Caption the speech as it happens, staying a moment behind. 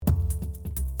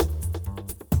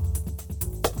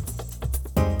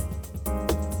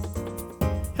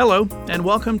Hello, and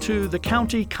welcome to The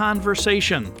County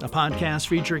Conversation, a podcast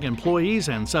featuring employees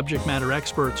and subject matter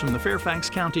experts from the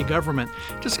Fairfax County government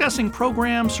discussing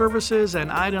programs, services,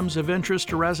 and items of interest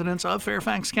to residents of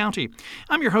Fairfax County.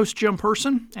 I'm your host, Jim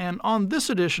Person, and on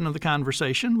this edition of The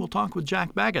Conversation, we'll talk with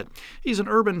Jack Bagget. He's an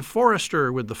urban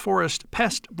forester with the Forest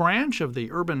Pest Branch of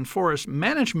the Urban Forest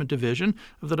Management Division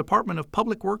of the Department of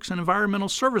Public Works and Environmental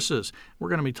Services. We're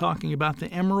going to be talking about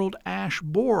the emerald ash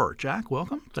borer. Jack,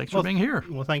 welcome. Thanks for being here.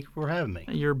 Well, thank you for having me.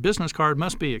 Your business card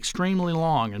must be extremely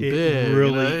long and big. It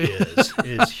really is.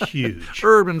 It's huge.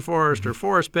 Urban Forester,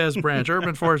 Forest Pest Branch,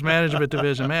 Urban Forest Management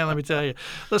Division. Man, let me tell you.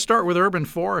 Let's start with Urban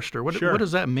Forester. What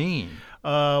does that mean?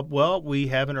 Well, we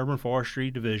have an urban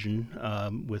forestry division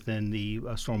within the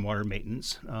stormwater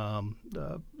maintenance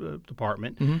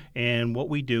department, and what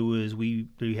we do is we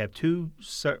have two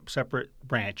separate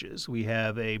branches. We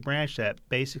have a branch that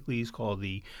basically is called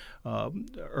the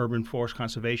Urban Forest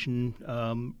Conservation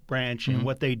branch, and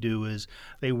what they do is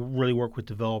they really work with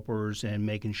developers and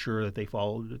making sure that they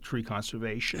follow the tree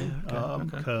conservation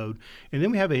code. And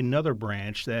then we have another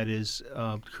branch that is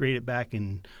created back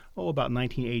in about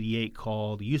 1988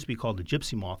 it used to be called the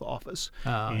Gypsy Moth Office.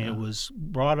 It was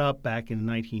brought up back in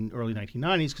the early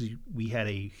 1990s because we had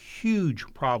a huge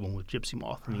problem with gypsy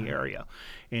moth in the area.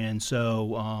 And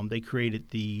so they created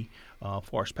the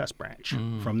Forest Pest Branch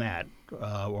from that,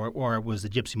 or it was the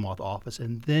Gypsy Moth Office,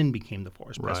 and then became the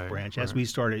Forest Pest Branch as we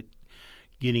started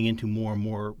getting into more and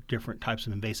more different types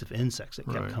of invasive insects that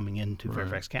kept coming into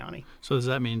Fairfax County. So does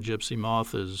that mean gypsy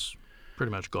moth is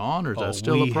pretty much gone, or is that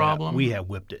still a problem? We have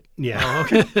whipped it. Yeah. Oh,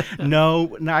 okay.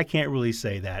 No, I can't really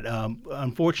say that.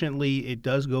 Unfortunately, it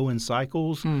does go in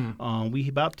cycles.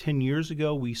 About 10 years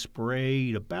ago, we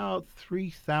sprayed about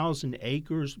 3,000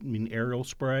 acres in aerial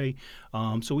spray.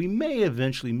 So we may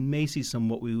eventually see some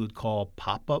what we would call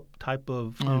pop-up type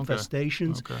of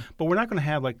infestations. But we're not going to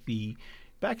have like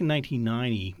back in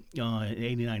 1990,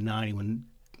 89, 90,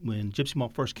 when gypsy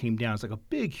moth first came down, it's like a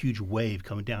big, huge wave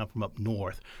coming down from up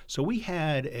north. So we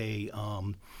had these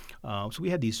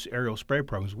aerial spray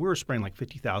programs. We were spraying like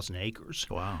 50,000 acres.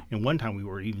 Wow! And one time we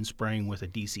were even spraying with a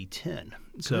DC-10.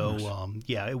 So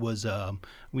it was.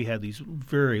 We had these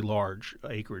very large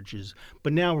acreages,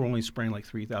 but now we're only spraying like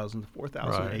 3,000 to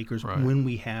 4,000 acres when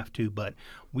we have to. But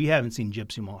we haven't seen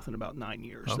gypsy moth in about 9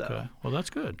 years. Okay, well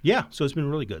that's good. Yeah, so it's been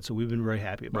really good. So we've been very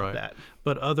happy about that.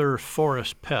 But other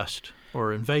forest pest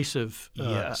or invasive?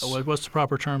 Yes. What's the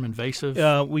proper term? Invasive?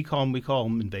 We call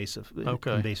them invasive.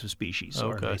 Invasive species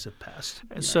or invasive pest.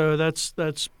 So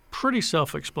that's pretty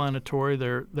self-explanatory.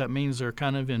 That means they're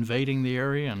kind of invading the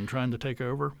area and trying to take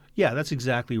over. Yeah, that's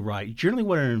exactly right. Generally,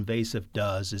 what an invasive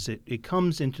does is it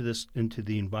comes into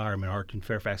the environment, in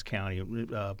Fairfax County,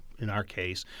 in our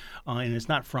case, and it's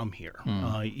not from here.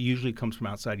 It usually comes from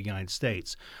outside the United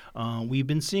States. We've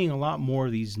been seeing a lot more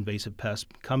of these invasive pests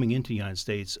coming into the United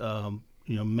States.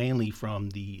 Mainly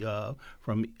from the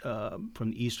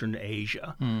Eastern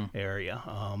Asia area,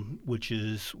 which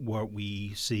is what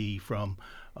we see from.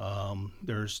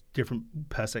 There's different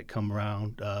pests that come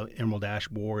around. Emerald ash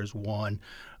borer is one.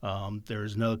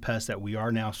 There's another pest that we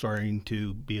are now starting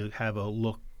to have a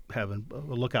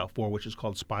lookout for, which is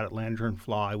called spotted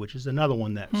lanternfly, which is another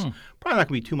one that's probably not going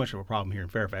to be too much of a problem here in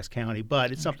Fairfax County,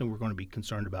 but it's something we're going to be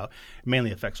concerned about. It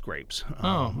mainly affects grapes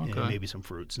and maybe some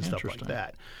fruits and stuff like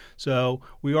that. So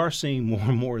we are seeing more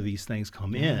and more of these things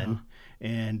come in,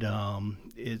 and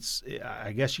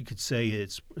I guess you could say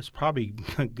it's probably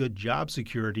good job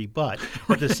security, but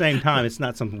at the same time, it's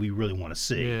not something we really want to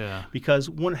see. Because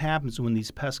what happens when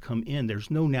these pests come in, there's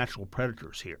no natural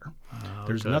predators here.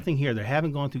 There's nothing here. They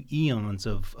haven't gone through eons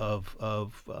of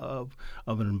an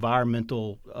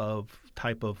environmental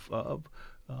type of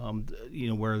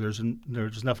where there's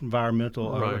enough environmental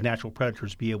or natural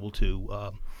predators to be able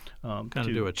to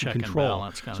do a check control. And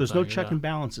balance kind so of there's thing, no check and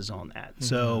balances on that.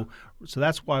 So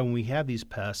that's why when we have these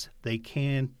pests, they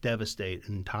can devastate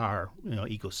an entire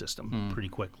ecosystem pretty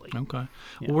quickly. Okay.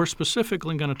 Yeah. Well, we're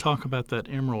specifically going to talk about that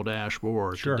emerald ash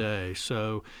borer today.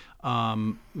 So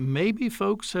maybe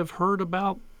folks have heard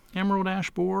about emerald ash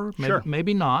borer,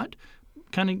 maybe not.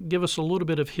 Kind of give us a little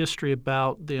bit of history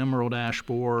about the emerald ash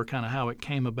borer, kind of how it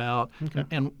came about,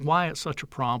 and why it's such a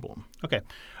problem. Okay.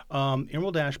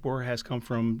 Emerald ash borer has come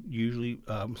from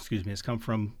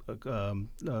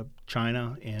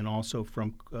China and also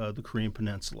from the Korean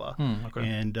Peninsula.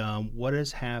 And what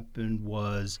has happened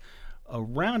was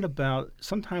around about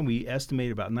sometime we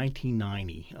estimate about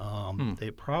 1990,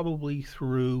 they probably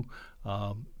threw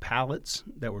pallets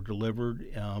that were delivered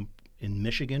in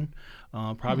Michigan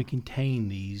probably contain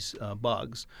these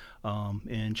bugs.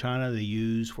 In China, they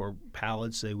use for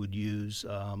pallets. They would use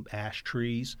ash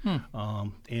trees,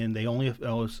 and they only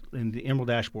and the emerald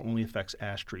ash borer only affects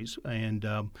ash trees, and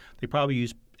they probably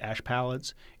use ash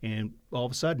pallets. And all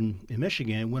of a sudden, in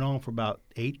Michigan, it went on for about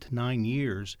 8 to 9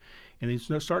 years. And they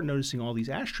started noticing all these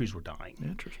ash trees were dying.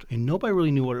 Interesting. And nobody really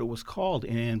knew what it was called.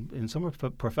 And some of the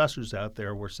professors out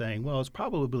there were saying, well, it's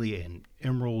probably an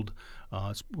emerald,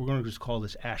 we're going to just call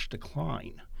this ash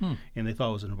decline. And they thought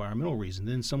it was an environmental reason.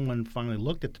 Then someone finally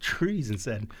looked at the trees and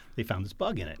said they found this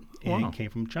bug in it. And it came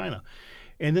from China.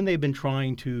 And then they've been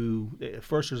trying to, at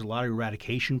first there's a lot of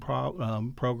eradication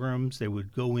programs. They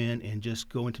would go in and just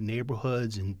go into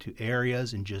neighborhoods and to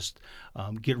areas and just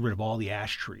get rid of all the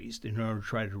ash trees in order to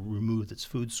try to remove its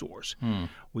food source.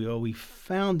 We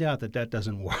found out that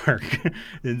doesn't work.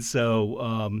 And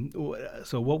so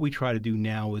what we try to do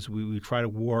now is we try to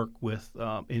work with,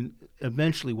 and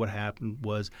eventually what happened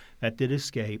was that did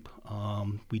escape.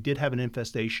 We did have an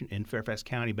infestation in Fairfax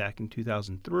County back in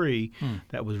 2003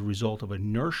 that was a result of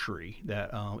a nursery that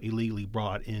illegally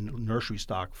brought in nursery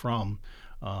stock from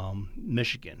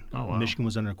Michigan. Oh, wow. Michigan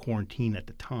was under quarantine at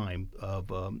the time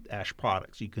of ash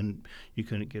products. You couldn't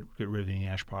get rid of any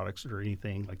ash products or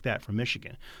anything like that from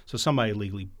Michigan. So somebody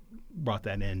illegally brought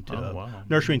that into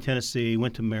nursery in Tennessee,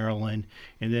 went to Maryland,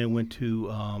 and then went to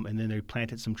and then they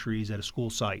planted some trees at a school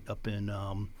site up in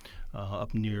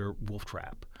up near Wolf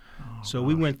Trap. So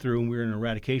we went through and we were in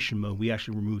eradication mode. We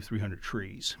actually removed 300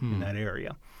 trees in that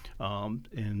area.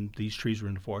 And these trees were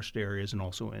in the forest areas and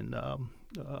also in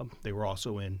they were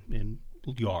also in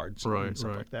yards and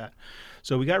stuff like that.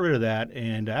 So we got rid of that,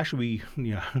 and actually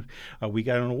we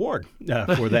got an award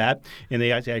for that, and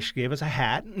they actually gave us a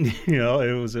hat.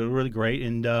 It was really great,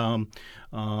 and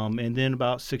then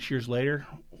about 6 years later,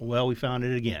 we found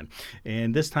it again,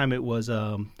 and this time it was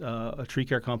a tree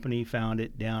care company found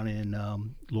it down in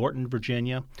Lorton,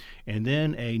 Virginia, and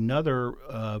then another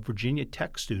Virginia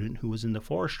Tech student who was in the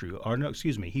forestry,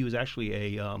 he was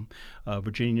actually a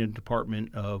Virginia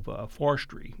Department of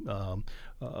Forestry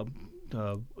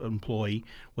employee,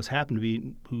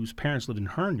 whose parents lived in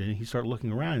Herndon, and he started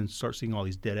looking around and started seeing all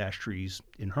these dead ash trees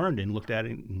in Herndon, looked at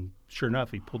it, and sure enough,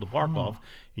 he pulled the bark off,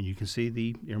 and you can see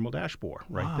the emerald ash borer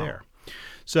right there.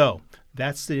 So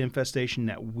that's the infestation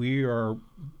that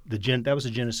that was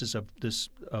the genesis of this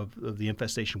of the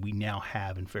infestation we now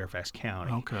have in Fairfax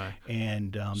County. Okay.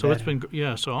 And so it's been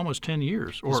so almost 10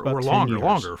 years or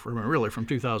longer from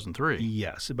 2003.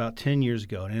 Yes, about 10 years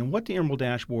ago. And what the emerald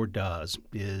ash borer does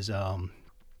is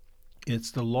it's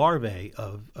the larvae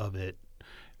of it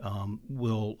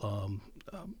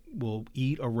will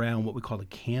eat around what we call the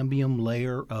cambium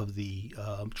layer of the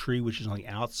tree, which is on the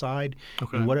outside.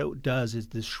 Okay. And what it does is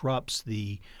disrupts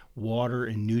the water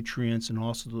and nutrients and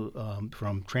also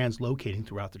from translocating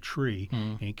throughout the tree,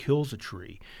 and it kills the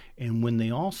tree. And when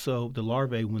the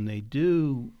larvae, when they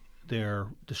do their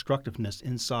destructiveness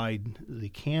inside the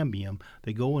cambium,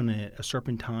 they go in a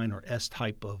serpentine or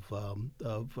S-type of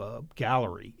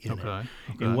gallery in it. Okay.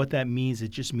 And what that means,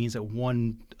 it just means that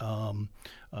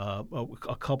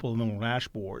a couple of emerald ash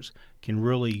borers can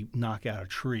really knock out a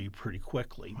tree pretty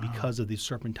quickly because of the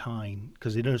serpentine,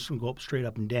 because they don't go up straight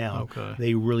up and down. Okay.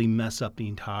 They really mess up the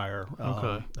entire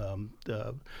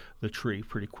the tree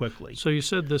pretty quickly. So you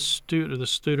said the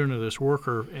student or this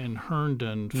worker in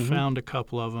Herndon found a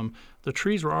couple of them. The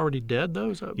trees were already dead,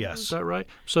 though? Yes. Is that right?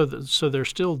 So they're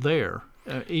still there,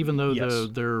 even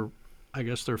though I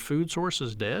guess their food source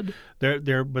is dead?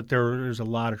 But there's a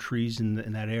lot of trees in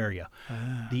that area.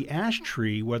 The ash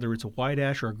tree, whether it's a white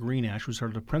ash or a green ash, which are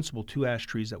the principal two ash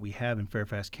trees that we have in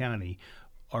Fairfax County,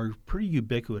 are pretty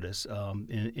ubiquitous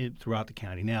throughout the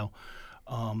county. Now,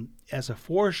 as a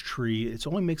forest tree, it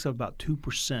only makes up about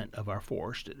 2% of our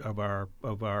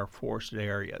forested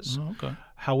areas. Oh, okay.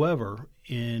 However,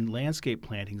 in landscape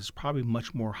plantings, it's probably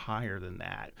much more higher than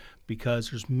that because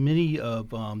there's many of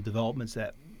developments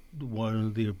that one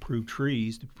of the approved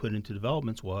trees to put into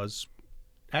developments was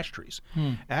ash trees.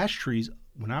 Ash trees,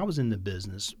 when I was in the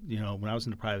business, when I was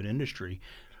in the private industry,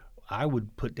 I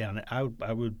would put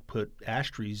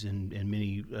ash trees in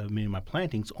many of my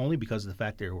plantings only because of the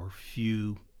fact there were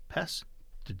few pests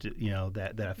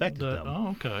that affected them.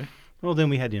 Oh, okay. Well, then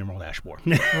we had the emerald ash borer.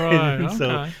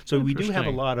 Right. So we do have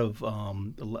a lot of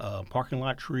parking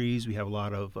lot trees. We have a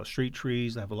lot of street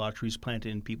trees. I have a lot of trees planted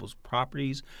in people's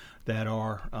properties. that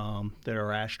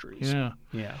are ash trees. Yeah.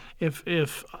 Yeah.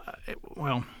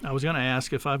 Well, I was going to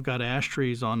ask if I've got ash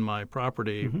trees on my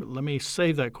property. Mm-hmm. Let me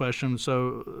save that question.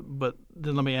 But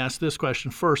then let me ask this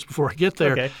question first before I get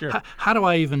there. Okay, sure. How do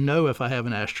I even know if I have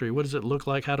an ash tree? What does it look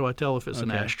like? How do I tell if it's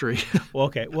an ash tree?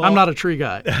 Well, I'm not a tree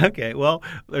guy. Okay. Well,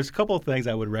 there's a couple of things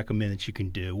I would recommend that you can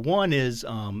do. One is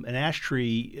an ash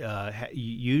tree. An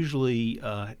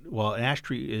ash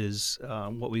tree is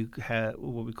what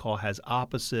we call has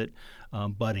opposite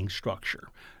budding structure.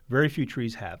 Very few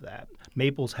trees have that.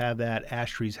 Maples have that.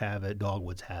 Ash trees have it.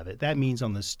 Dogwoods have it. That means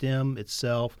on the stem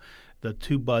itself, the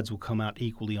two buds will come out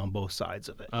equally on both sides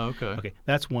of it. Oh, okay. Okay,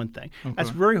 that's one thing. Okay. That's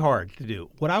very hard to do.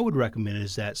 What I would recommend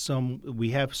is that we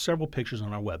have several pictures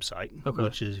on our website,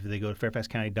 which is if they go to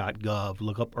fairfaxcounty.gov,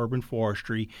 look up urban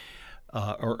forestry,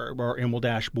 or emerald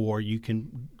ash borer, you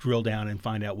can drill down and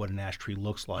find out what an ash tree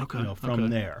looks like. From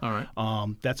there. All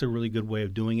right. That's a really good way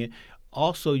of doing it.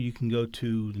 Also, you can go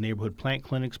to the neighborhood plant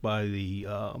clinics by the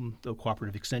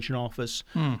Cooperative Extension Office.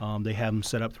 They have them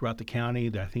set up throughout the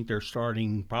county. I think they're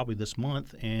starting probably this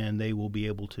month, and they will be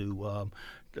able to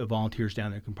volunteers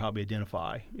down there can probably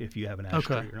identify if you have an ash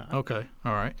tree or not. Okay.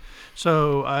 All right.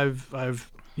 So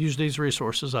I've used these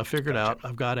resources. I figured out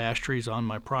I've got ash trees on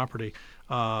my property.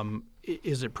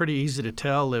 Is it pretty easy to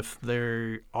tell if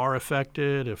they are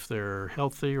affected, if they're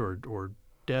healthy or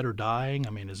dead or dying? I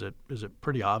mean, is it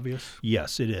pretty obvious?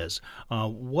 Yes, it is.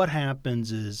 What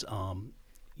happens is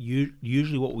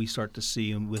usually what we start to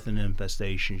see with an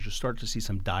infestation is you start to see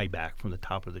some dieback from the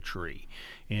top of the tree,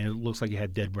 and it looks like you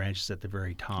have dead branches at the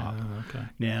very top. Okay.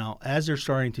 Now, as they're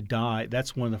starting to die,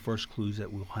 that's one of the first clues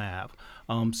that we'll have.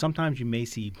 Sometimes you may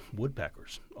see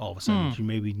woodpeckers all of a sudden that you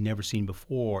maybe never seen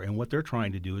before, and what they're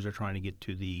trying to do is they're trying to get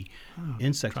to the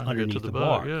insect underneath the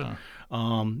bark. Yeah.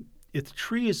 If the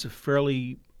tree is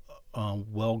fairly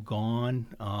well gone,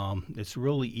 it's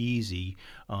really easy.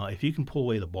 If you can pull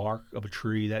away the bark of a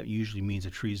tree, that usually means a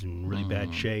tree's in really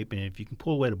bad shape. And if you can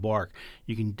pull away the bark,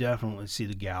 you can definitely see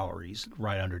the galleries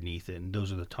right underneath it, and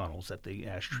those are the tunnels that the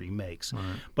ash tree makes. Right.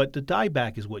 But the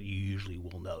dieback is what you usually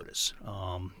will notice.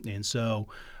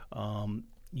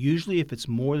 Usually if it's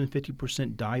more than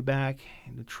 50% dieback,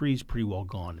 the tree's pretty well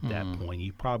gone at that point.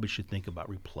 You probably should think about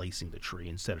replacing the tree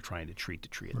instead of trying to treat the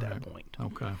tree at that point.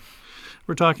 Okay.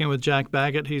 We're talking with Jack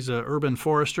Bagget. He's an urban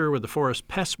forester with the Forest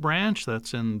Pest Branch.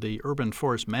 That's in the Urban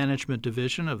Forest Management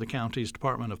Division of the county's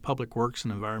Department of Public Works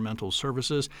and Environmental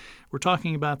Services. We're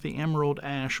talking about the emerald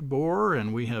ash borer,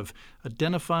 and we have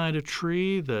identified a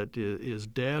tree that is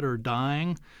dead or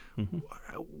dying.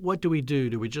 What do we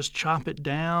do? Do we just chop it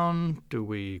down? Do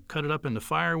we cut it up into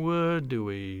firewood? Do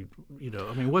we,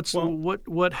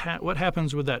 what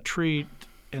happens with that tree?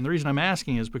 And the reason I'm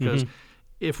asking is because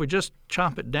if we just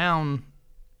chop it down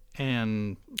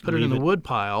and put it in the wood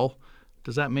pile,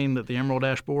 does that mean that the emerald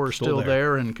ash borer is still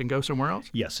there and can go somewhere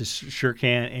else? Yes, it sure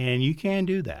can, and you can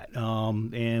do that.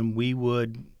 And we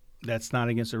would. That's not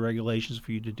against the regulations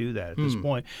for you to do that at this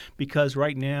point, because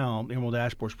right now emerald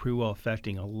ash borer is pretty well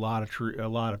affecting a lot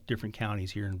of different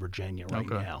counties here in Virginia right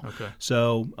now. Okay.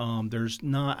 So there's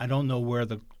not. I don't know where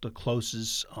the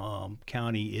closest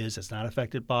county is that's not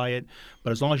affected by it,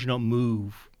 but as long as you don't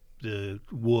move the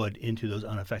wood into those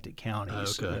unaffected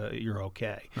counties, you're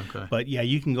okay. But yeah,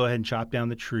 you can go ahead and chop down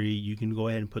the tree. You can go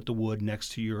ahead and put the wood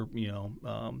next to your,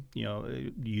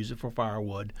 use it for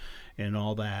firewood and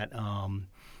all that.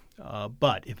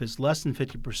 But if it's less than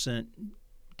 50%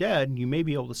 dead, you may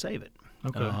be able to save it.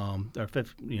 Okay.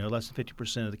 Or less than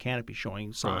 50% of the canopy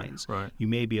showing signs. Right. You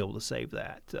may be able to save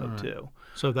that too.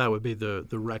 So that would be the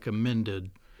recommended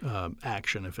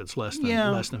action if it's less than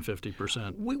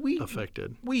 50%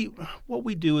 affected. What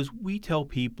we do is we tell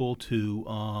people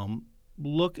to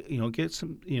look, get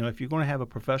some, if you're going to have a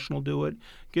professional do it,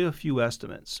 get a few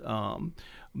estimates.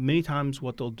 Many times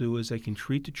what they'll do is they can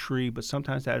treat the tree, but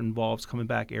sometimes that involves coming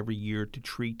back every year to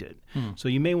treat it. So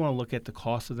you may want to look at the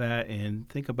cost of that and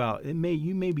think about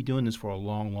you may be doing this for a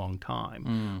long, long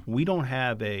time. We don't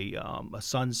have a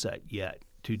sunset yet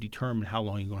to determine how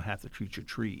long you're going to have to treat your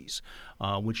trees,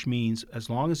 which means as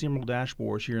long as the emerald ash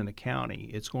borer is here in the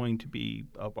county, it's going to be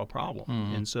a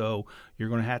problem. And so you're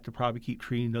going to have to probably keep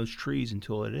treating those trees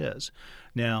until it is.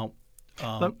 Now,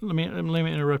 let me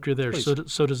interrupt you there.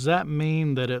 So does that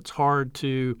mean that it's hard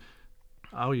to,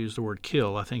 I'll use the word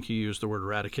kill, I think you used the word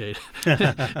eradicate,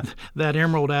 that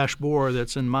emerald ash borer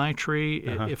that's in my tree,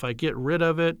 if I get rid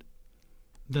of it,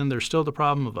 then there's still the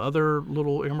problem of other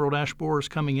little emerald ash borers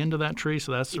coming into that tree,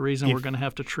 so that's the reason we're going to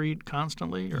have to treat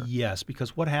constantly? Or? Yes,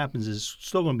 because what happens is it's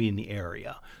still going to be in the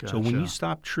area. Gotcha. So when you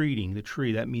stop treating the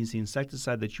tree, that means the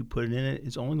insecticide that you put in it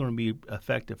is only going to be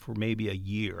effective for maybe a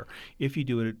year. If you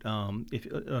do it, if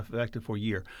effective for a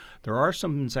year, there are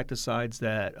some insecticides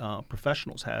that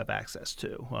professionals have access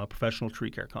to, professional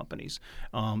tree care companies.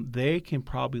 They can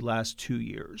probably last 2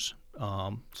 years.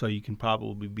 So you can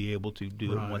probably be able to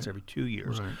do it once every 2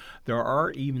 years. Right. There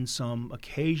are even some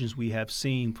occasions we have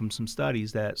seen from some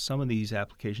studies that some of these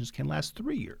applications can last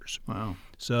 3 years. Wow.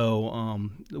 So,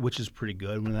 which is pretty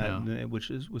good, which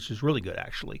is really good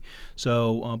actually.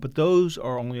 So, but those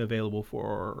are only available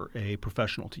for a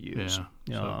professional to use.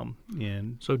 Yeah.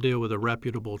 And so deal with a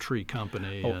reputable tree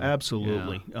company. Oh,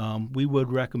 absolutely. Yeah. We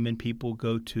would recommend people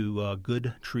go to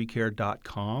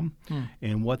goodtreecare.com,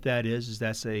 and what that is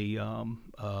that's a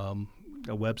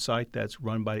website that's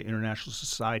run by the International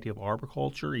Society of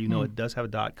Arboriculture. You know, it does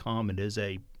have a .com. It is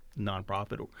a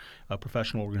nonprofit, a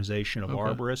professional organization of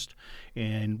arborists.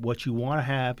 And what you want to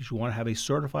have is you want to have a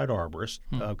certified arborist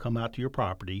come out to your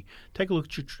property, take a look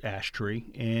at your ash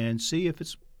tree, and see if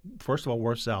it's, first of all,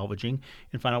 worth salvaging,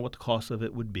 and find out what the cost of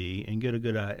it would be, and get a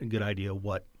good idea of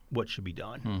what should be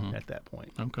done at that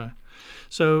point. Okay.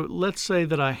 So let's say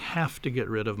that I have to get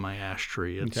rid of my ash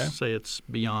tree. Say it's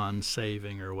beyond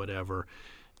saving or whatever.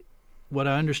 What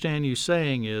I understand you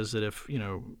saying is that if,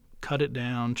 cut it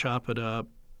down, chop it up,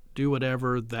 do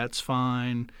whatever, that's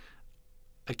fine.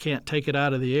 I can't take it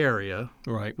out of the area,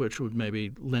 right, which would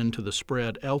maybe lend to the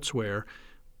spread elsewhere,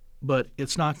 but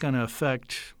it's not going to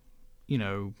affect,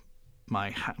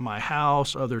 my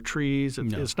house, other trees.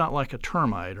 It's not like a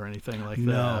termite or anything like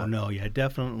that. No, yeah,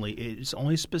 definitely. It's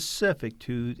only specific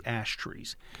to ash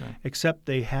trees, except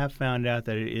they have found out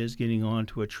that it is getting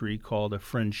onto a tree called a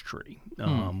fringe tree,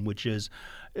 which is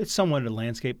it's somewhat a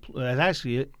landscape.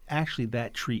 Actually,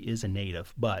 that tree is a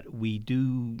native, but we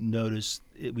do notice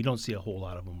we don't see a whole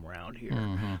lot of them around here.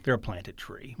 They're a planted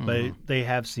tree, but they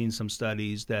have seen some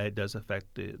studies that it does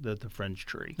affect the fringe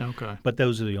tree. Okay. But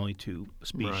those are the only two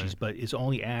species. Right. But it's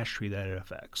only ash tree that it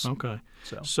affects. Okay.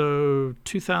 So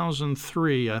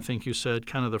 2003, I think you said,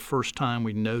 kind of the first time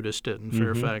we noticed it in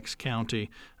Fairfax County,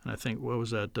 and I think what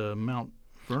was that, Mount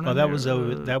Vernon? Oh, that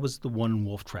was the one in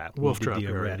Wolf Trap. Wolf Trap, the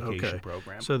eradication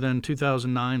program. So then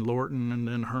 2009, Lorton, and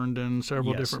then Herndon,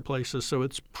 several different places. So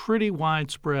it's pretty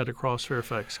widespread across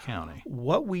Fairfax County.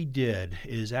 What we did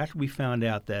is after we found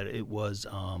out that it was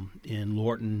in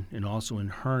Lorton and also in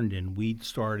Herndon, we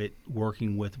started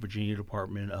working with the Virginia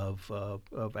Department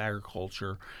of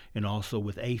Agriculture and also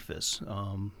with APHIS.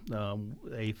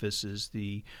 APHIS is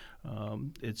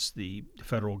it's the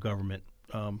federal government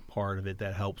part of it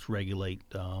that helps regulate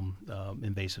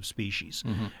invasive species.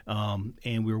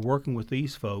 And we were working with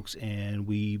these folks, and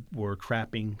we were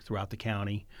trapping throughout the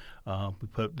county. We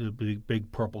put the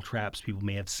big purple traps people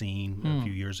may have seen a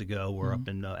few years ago. We're up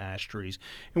in ash trees,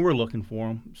 and we're looking for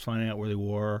them, finding out where they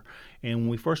were. And when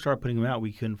we first started putting them out,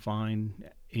 we couldn't find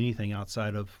anything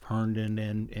outside of Herndon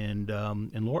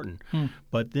and Lorton.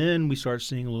 But then we started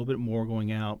seeing a little bit more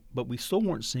going out, but we still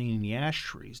weren't seeing any ash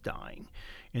trees dying.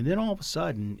 And then all of a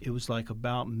sudden, it was like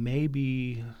about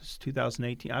maybe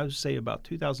 2018, I would say about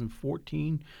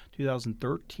 2014,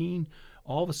 2013,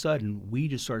 all of a sudden, we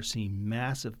just started seeing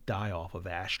massive die-off of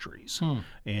ash trees. And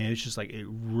it's just like it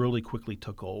really quickly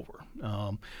took over.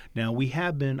 Now, we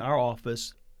have been, our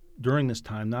office, during this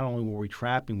time, not only were we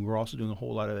trapping, we were also doing a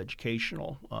whole lot of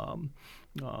educational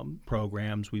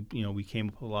programs. We came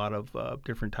up with a lot of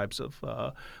different types of.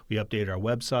 We updated our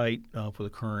website for the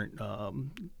current.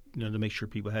 To make sure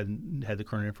people had the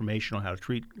current information on how to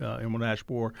treat emerald ash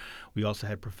borer. We also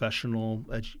had professional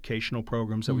educational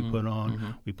programs that we put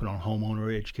on. We put on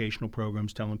homeowner educational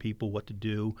programs telling people what to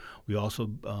do. We also,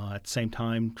 at the same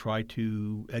time, try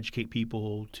to educate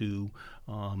people to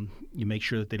you make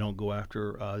sure that they don't go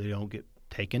after, they don't get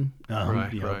taken,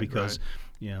 because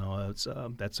it's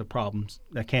that's a problem.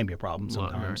 That can be a problem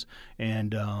sometimes,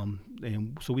 and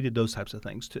so we did those types of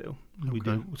things too.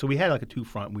 So we had like a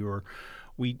two-front. We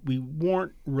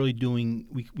weren't really doing.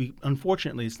 We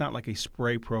unfortunately, it's not like a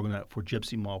spray program for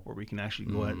gypsy moth where we can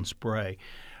actually go out and spray.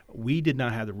 We did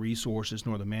not have the resources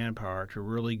nor the manpower to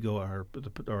really go or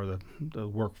the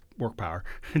work power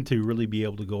to really be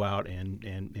able to go out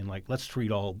and like let's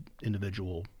treat all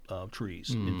individual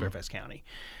trees in Fairfax County.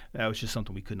 That was just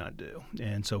something we could not do.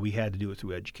 And so we had to do it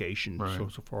through education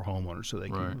for homeowners so they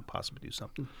can possibly do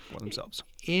something for themselves.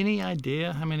 Any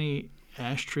idea how many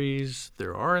ash trees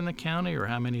there are in the county or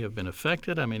how many have been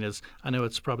affected? I mean, I know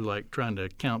it's probably like trying to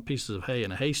count pieces of hay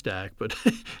in a haystack, but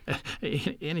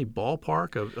any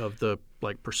ballpark of the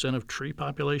percent of tree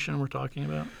population we're talking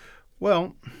about?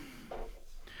 Well,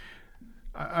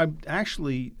 I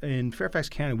actually in Fairfax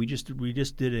County we just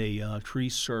did a tree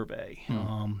survey,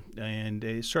 and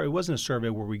it wasn't a survey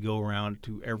where we go around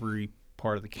to every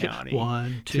part of the county.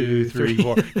 1, 2, 3,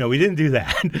 4. No, we didn't do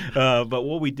that. But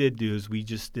what we did do is we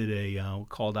just did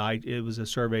it was a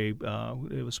survey.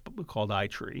 It was called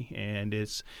iTree, and they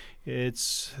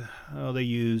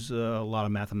use a lot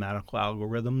of mathematical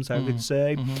algorithms, I could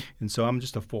say. And so I'm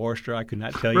just a forester. I could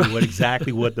not tell you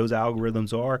exactly what those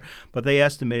algorithms are, but they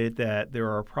estimated that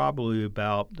there are probably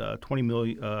about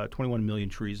 21 million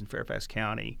trees in Fairfax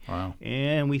County. Wow.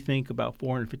 And we think about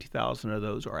 450,000 of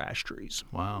those are ash trees.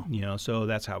 Wow. So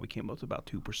that's how we came up with about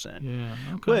 2%. Yeah.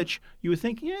 Okay. Which you would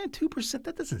think, 2%,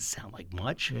 that doesn't sound like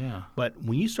much. Yeah. But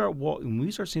when you start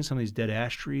seeing some of these dead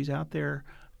ash trees out there,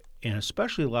 and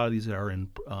especially a lot of these that are in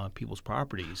people's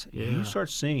properties, you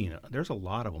start seeing there's a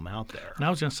lot of them out there. And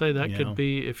I was going to say that could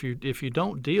be if you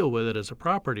don't deal with it as a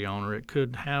property owner, it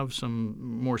could have some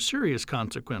more serious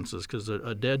consequences because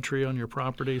a dead tree on your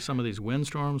property, some of these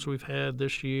windstorms we've had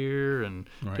this year, and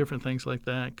different things like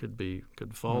that could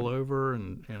fall over,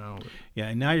 and Yeah,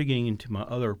 and now you're getting into my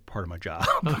other part of my job,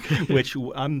 which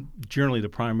I'm generally the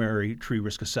primary tree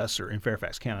risk assessor in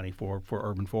Fairfax County for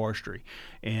urban forestry,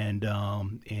 and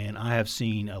I have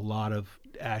seen a lot of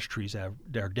ash trees that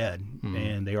are dead,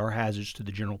 and they are hazards to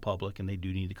the general public, and they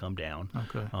do need to come down.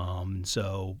 Okay. And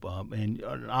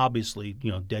obviously,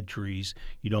 dead trees,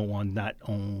 you don't want not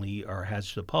only are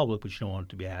hazards to the public, but you don't want it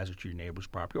to be a hazard to your neighbor's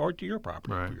property or to your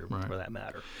property for that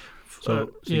matter.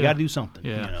 So you got to do something.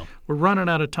 Yeah. We're running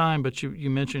out of time, but you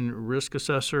mentioned risk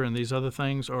assessor and these other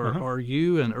things. Are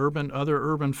you and other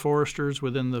urban foresters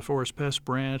within the Forest Pest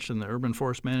Branch and the Urban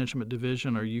Forest Management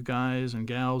Division, are you guys and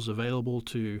gals available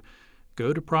to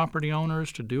go to property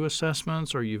owners to do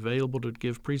assessments? Are you available to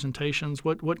give presentations?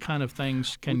 What kind of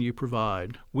things can you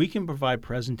provide? We can provide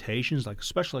presentations,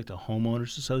 especially like the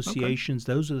homeowners associations.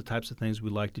 Okay. Those are the types of things we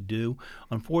like to do.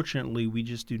 Unfortunately, we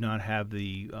just do not have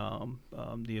the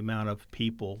amount of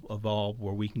people involved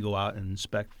where we can go out and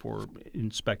inspect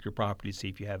your property to see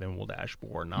if you have emerald ash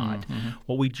borer or not.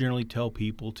 What we generally tell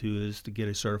people is to get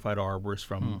a certified arborist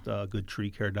from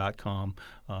goodtreecare.com,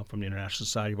 from the International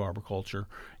Society of Arboriculture,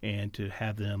 and to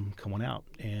have them come on out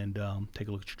and take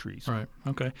a look at your trees. Right.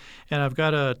 Okay. And I've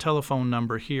got a telephone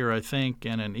number here, I think,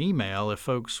 and an email. If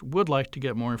folks would like to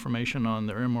get more information on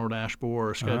the emerald ash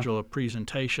borer or schedule a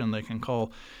presentation, they can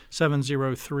call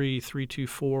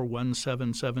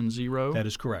 703-324-1770. That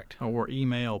is correct. Or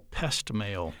email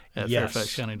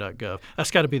pestmail@fairfaxcounty.gov.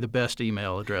 That's got to be the best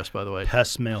email address, by the way.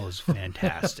 Pestmail is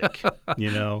fantastic,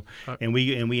 and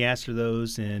we answer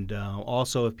those. And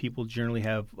also, if people generally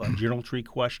have general tree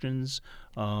questions,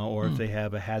 or if they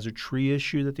have a hazard tree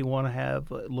issue that they want to have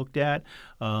looked at,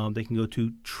 they can go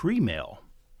to TreeMail.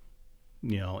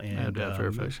 And at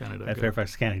fairfaxcounty.gov. At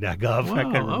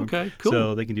fairfaxcounty.gov. Wow, okay, cool.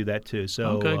 So they can do that too.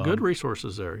 So good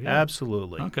resources there. Yeah.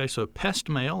 Absolutely. Okay, so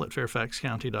pestmail at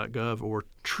fairfaxcounty.gov or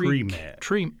TreeMail.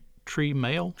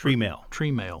 TreeMail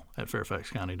at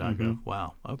fairfaxcounty.gov.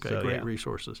 Wow. Okay, so, great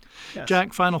resources. Yes.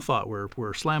 Jack, final thought.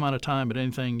 We're slam out of time, but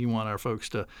anything you want our folks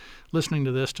listening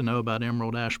to this to know about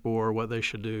emerald ash borer, what they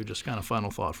should do, just kind of final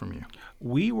thought from you.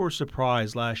 We were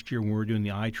surprised last year when we were doing the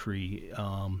iTree,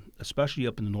 especially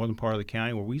up in the northern part of the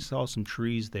county, where we saw some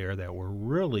trees there that were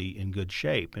really in good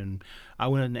shape. And I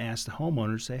went and asked the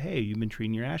homeowners, say, hey, you've been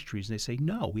treating your ash trees? And they say,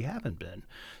 no, we haven't been.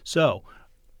 So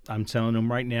I'm telling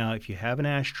them right now, if you have an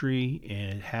ash tree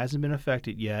and it hasn't been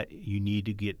affected yet, you need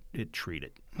to get it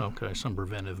treated. Okay, some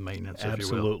preventive maintenance,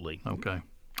 Absolutely. if you will. Okay.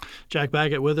 Jack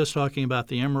Bagget with us talking about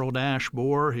the emerald ash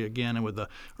borer. He, again, with the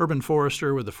urban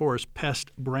forester with the Forest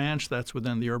Pest Branch. That's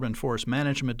within the Urban Forest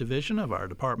Management Division of our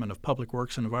Department of Public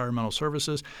Works and Environmental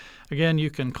Services. Again, you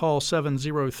can call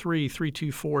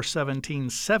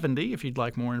 703-324-1770 if you'd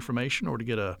like more information or to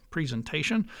get a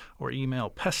presentation, or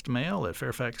email pestmail at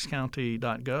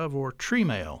fairfaxcounty.gov or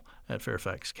treemail at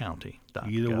fairfaxcounty.gov.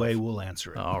 Either way, we'll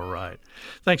answer it. All right.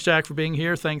 Thanks, Jack, for being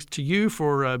here. Thanks to you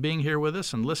for being here with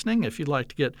us and listening. If you'd like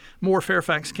to get more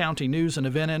Fairfax County news and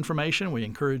event information, we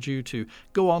encourage you to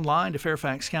go online to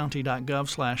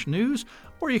fairfaxcounty.gov/news,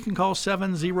 or you can call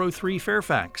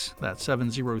 703-FAIRFAX. That's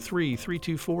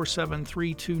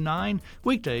 703-324-7329,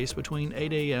 weekdays between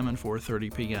 8 a.m. and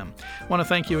 4:30 p.m. I want to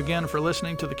thank you again for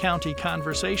listening to the County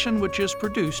Conversation, which is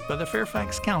produced by the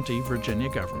Fairfax County, Virginia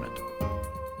government.